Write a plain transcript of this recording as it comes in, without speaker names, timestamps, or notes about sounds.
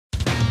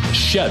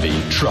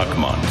Chevy Truck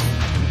Month.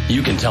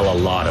 You can tell a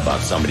lot about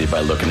somebody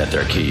by looking at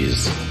their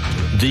keys.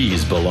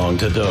 These belong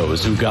to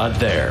those who got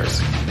theirs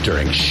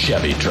during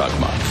Chevy Truck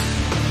Month.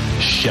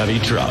 Chevy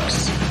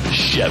trucks,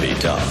 Chevy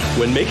tough.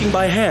 When making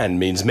by hand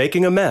means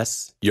making a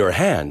mess, your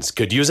hands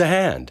could use a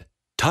hand.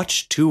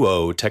 Touch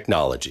 2.0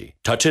 technology.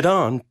 Touch it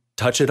on,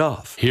 touch it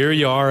off. Here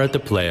you are at the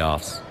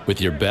playoffs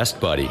with your best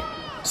buddy.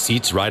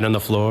 Seats right on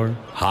the floor,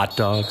 hot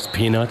dogs,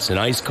 peanuts, an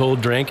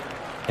ice-cold drink,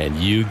 and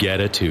you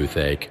get a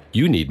toothache.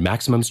 You need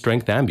Maximum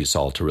Strength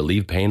Ambusol to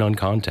relieve pain on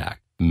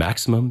contact.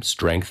 Maximum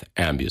Strength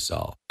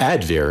Ambusol.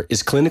 Advair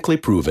is clinically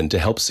proven to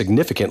help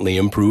significantly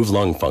improve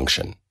lung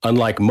function.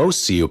 Unlike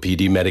most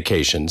COPD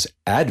medications,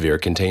 Advair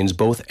contains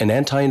both an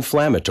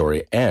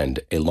anti-inflammatory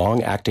and a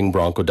long-acting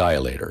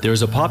bronchodilator.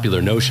 There's a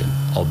popular notion,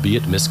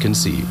 albeit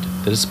misconceived,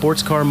 that a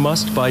sports car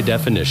must, by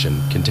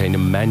definition, contain a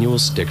manual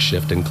stick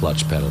shift and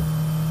clutch pedal.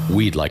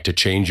 We'd like to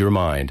change your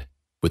mind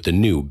with the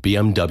new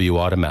BMW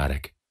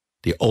Automatic,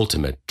 the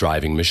ultimate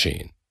driving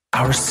machine.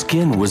 Our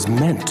skin was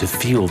meant to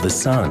feel the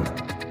sun.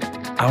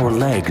 Our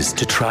legs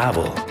to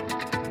travel,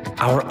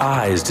 our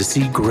eyes to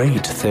see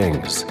great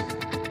things.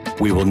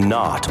 We will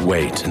not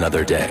wait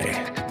another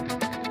day,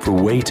 for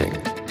waiting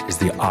is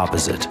the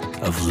opposite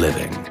of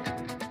living.